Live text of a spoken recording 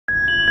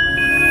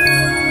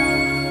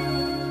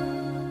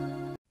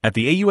At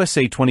the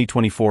AUSA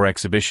 2024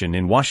 exhibition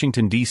in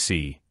Washington,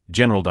 D.C.,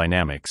 General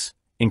Dynamics,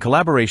 in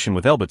collaboration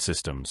with Elbit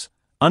Systems,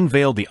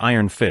 unveiled the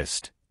Iron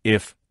Fist,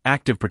 IF,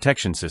 active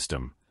protection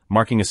system,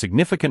 marking a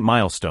significant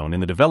milestone in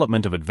the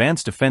development of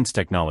advanced defense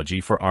technology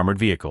for armored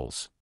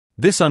vehicles.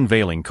 This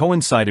unveiling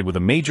coincided with a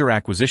major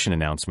acquisition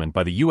announcement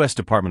by the U.S.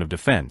 Department of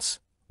Defense,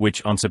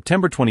 which, on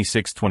September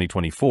 26,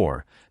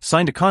 2024,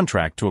 signed a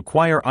contract to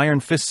acquire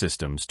Iron Fist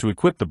Systems to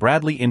equip the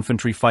Bradley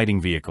Infantry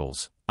Fighting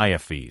Vehicles,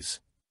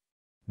 IFVs.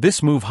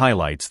 This move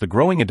highlights the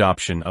growing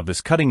adoption of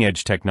this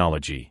cutting-edge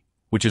technology,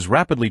 which is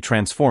rapidly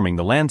transforming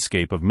the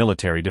landscape of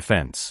military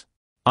defense.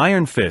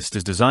 Iron Fist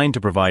is designed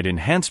to provide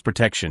enhanced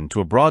protection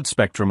to a broad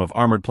spectrum of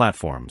armored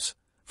platforms,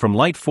 from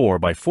light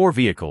 4x4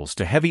 vehicles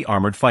to heavy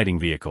armored fighting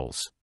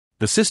vehicles.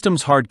 The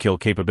system's hard-kill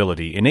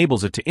capability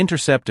enables it to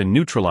intercept and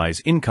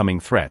neutralize incoming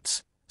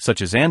threats,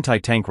 such as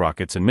anti-tank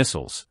rockets and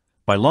missiles,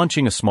 by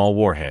launching a small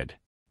warhead.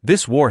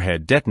 This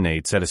warhead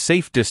detonates at a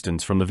safe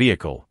distance from the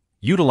vehicle,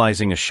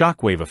 utilizing a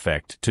shockwave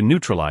effect to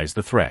neutralize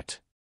the threat.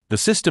 The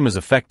system is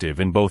effective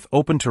in both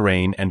open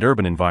terrain and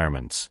urban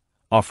environments,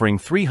 offering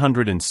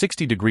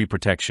 360-degree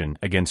protection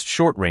against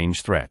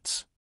short-range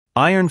threats.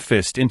 Iron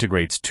Fist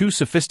integrates two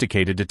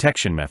sophisticated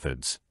detection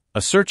methods,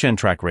 a search and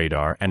track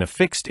radar and a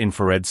fixed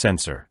infrared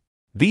sensor.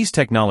 These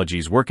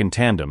technologies work in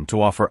tandem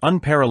to offer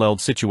unparalleled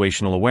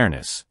situational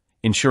awareness,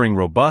 ensuring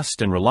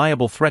robust and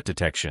reliable threat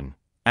detection,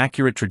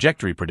 accurate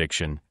trajectory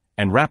prediction,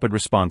 and rapid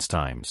response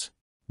times.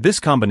 This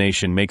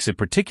combination makes it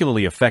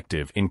particularly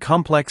effective in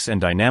complex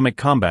and dynamic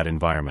combat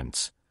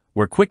environments,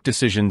 where quick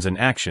decisions and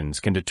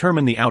actions can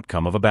determine the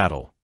outcome of a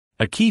battle.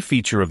 A key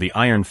feature of the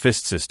Iron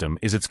Fist system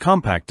is its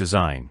compact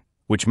design,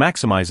 which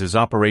maximizes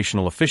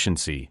operational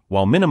efficiency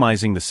while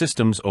minimizing the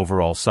system's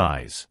overall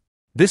size.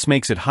 This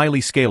makes it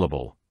highly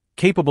scalable,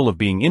 capable of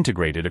being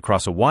integrated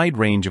across a wide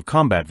range of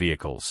combat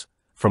vehicles,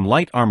 from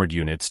light armored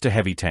units to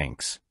heavy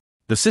tanks.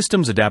 The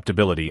system's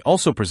adaptability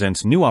also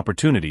presents new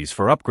opportunities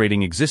for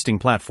upgrading existing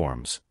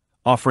platforms,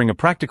 offering a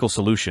practical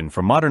solution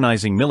for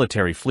modernizing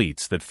military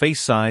fleets that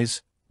face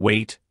size,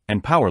 weight,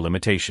 and power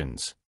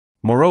limitations.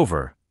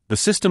 Moreover, the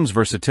system's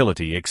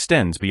versatility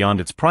extends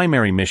beyond its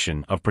primary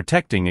mission of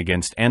protecting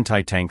against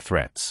anti-tank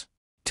threats.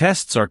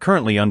 Tests are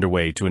currently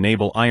underway to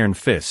enable Iron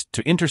Fist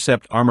to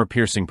intercept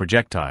armor-piercing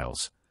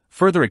projectiles,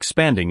 further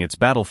expanding its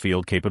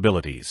battlefield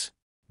capabilities.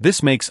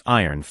 This makes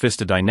Iron Fist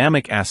a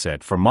dynamic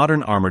asset for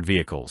modern armored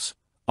vehicles,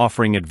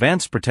 offering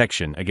advanced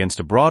protection against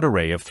a broad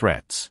array of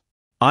threats.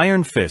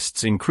 Iron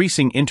Fist's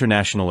increasing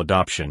international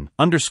adoption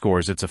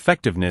underscores its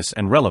effectiveness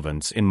and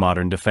relevance in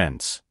modern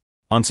defense.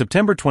 On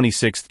September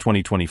 26,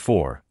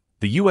 2024,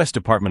 the U.S.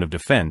 Department of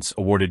Defense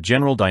awarded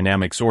General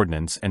Dynamics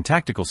Ordnance and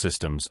Tactical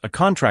Systems a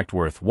contract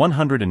worth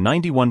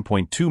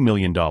 $191.2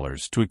 million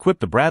to equip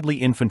the Bradley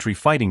Infantry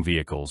Fighting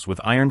Vehicles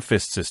with Iron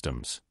Fist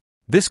systems.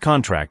 This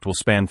contract will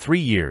span 3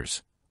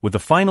 years, with the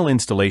final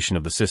installation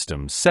of the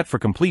systems set for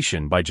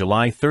completion by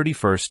July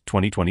 31,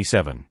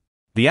 2027.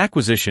 The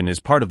acquisition is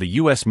part of the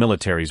U.S.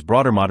 military's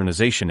broader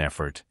modernization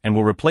effort and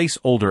will replace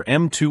older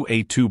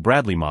M2A2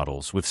 Bradley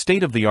models with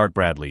state-of-the-art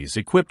Bradleys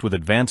equipped with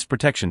advanced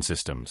protection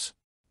systems.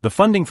 The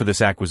funding for this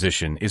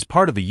acquisition is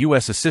part of the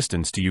U.S.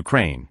 assistance to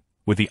Ukraine,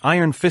 with the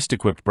Iron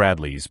Fist-equipped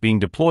Bradleys being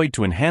deployed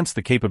to enhance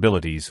the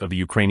capabilities of the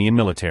Ukrainian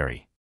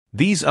military.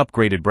 These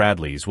upgraded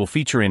Bradleys will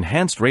feature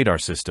enhanced radar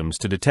systems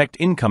to detect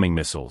incoming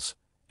missiles,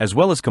 as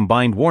well as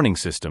combined warning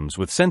systems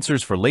with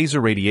sensors for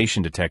laser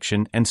radiation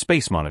detection and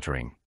space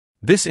monitoring.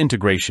 This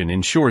integration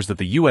ensures that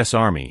the U.S.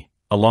 Army,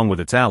 along with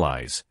its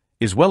allies,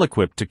 is well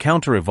equipped to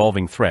counter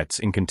evolving threats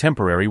in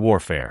contemporary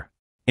warfare.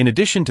 In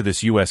addition to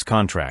this U.S.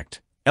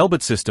 contract,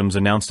 Elbit Systems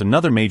announced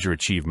another major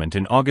achievement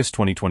in August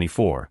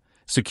 2024,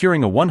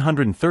 securing a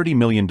 $130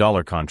 million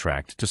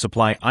contract to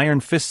supply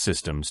Iron Fist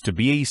systems to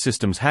BAE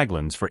Systems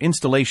Hägglunds for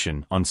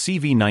installation on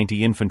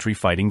CV90 infantry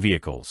fighting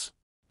vehicles.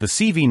 The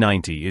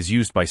CV90 is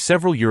used by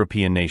several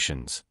European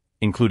nations,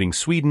 including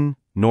Sweden,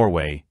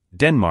 Norway,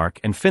 Denmark,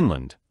 and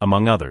Finland,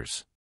 among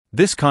others.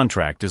 This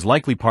contract is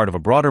likely part of a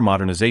broader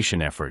modernization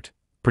effort,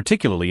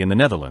 particularly in the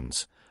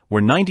Netherlands,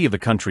 where 90 of the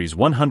country's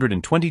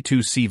 122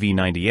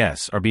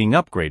 CV90s are being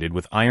upgraded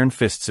with Iron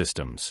Fist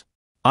systems.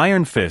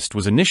 Iron Fist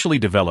was initially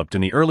developed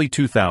in the early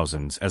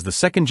 2000s as the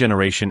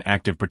second-generation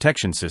active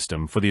protection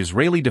system for the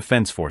Israeli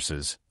Defense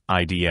Forces,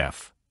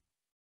 IDF.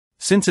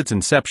 Since its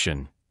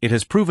inception, it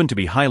has proven to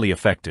be highly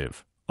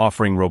effective,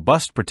 offering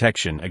robust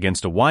protection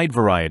against a wide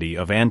variety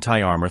of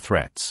anti-armor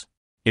threats.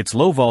 Its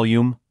low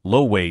volume,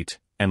 low weight,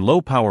 and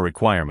low power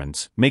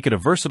requirements make it a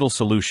versatile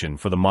solution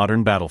for the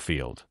modern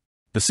battlefield.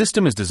 The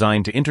system is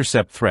designed to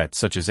intercept threats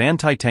such as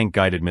anti-tank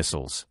guided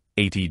missiles,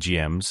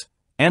 ATGMs,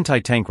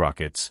 anti-tank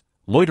rockets,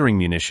 loitering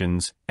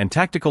munitions, and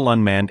tactical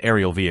unmanned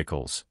aerial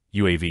vehicles,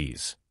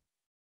 UAVs.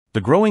 The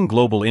growing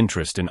global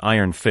interest in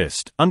Iron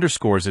Fist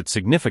underscores its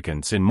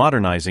significance in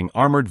modernizing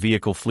armored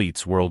vehicle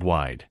fleets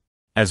worldwide.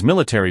 As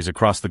militaries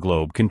across the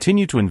globe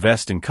continue to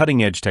invest in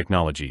cutting-edge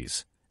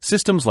technologies,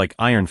 systems like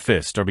Iron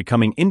Fist are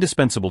becoming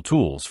indispensable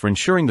tools for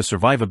ensuring the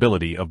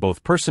survivability of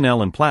both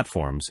personnel and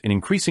platforms in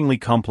increasingly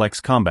complex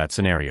combat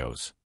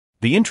scenarios.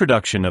 The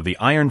introduction of the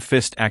Iron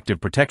Fist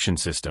Active Protection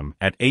System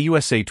at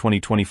AUSA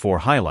 2024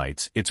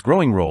 highlights its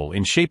growing role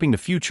in shaping the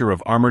future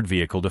of armored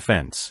vehicle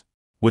defense.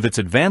 With its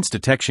advanced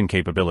detection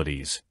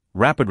capabilities,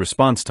 rapid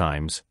response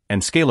times,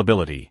 and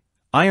scalability,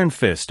 Iron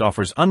Fist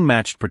offers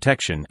unmatched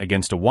protection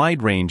against a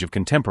wide range of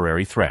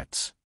contemporary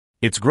threats.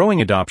 Its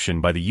growing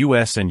adoption by the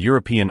US and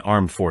European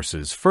armed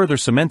forces further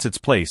cements its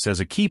place as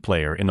a key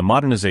player in the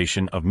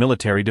modernization of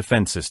military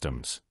defense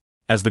systems.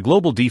 As the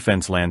global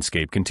defense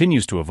landscape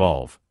continues to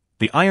evolve,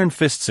 the Iron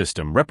Fist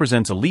system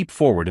represents a leap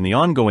forward in the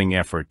ongoing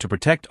effort to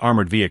protect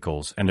armored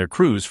vehicles and their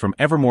crews from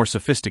ever more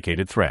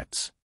sophisticated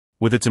threats.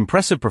 With its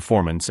impressive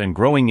performance and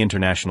growing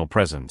international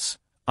presence,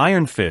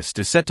 Iron Fist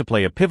is set to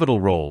play a pivotal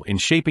role in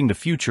shaping the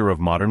future of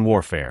modern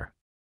warfare.